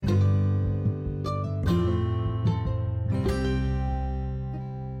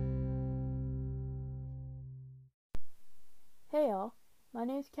My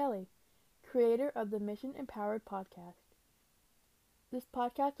name is Kelly, creator of the Mission Empowered podcast. This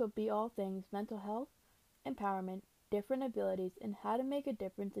podcast will be all things mental health, empowerment, different abilities, and how to make a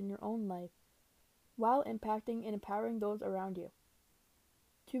difference in your own life while impacting and empowering those around you.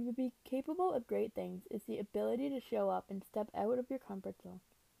 To be capable of great things is the ability to show up and step out of your comfort zone.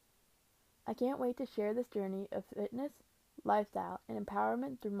 I can't wait to share this journey of fitness, lifestyle, and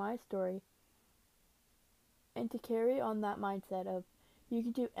empowerment through my story and to carry on that mindset of you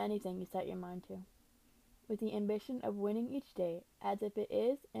can do anything you set your mind to, with the ambition of winning each day as if it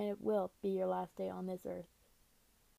is and it will be your last day on this earth.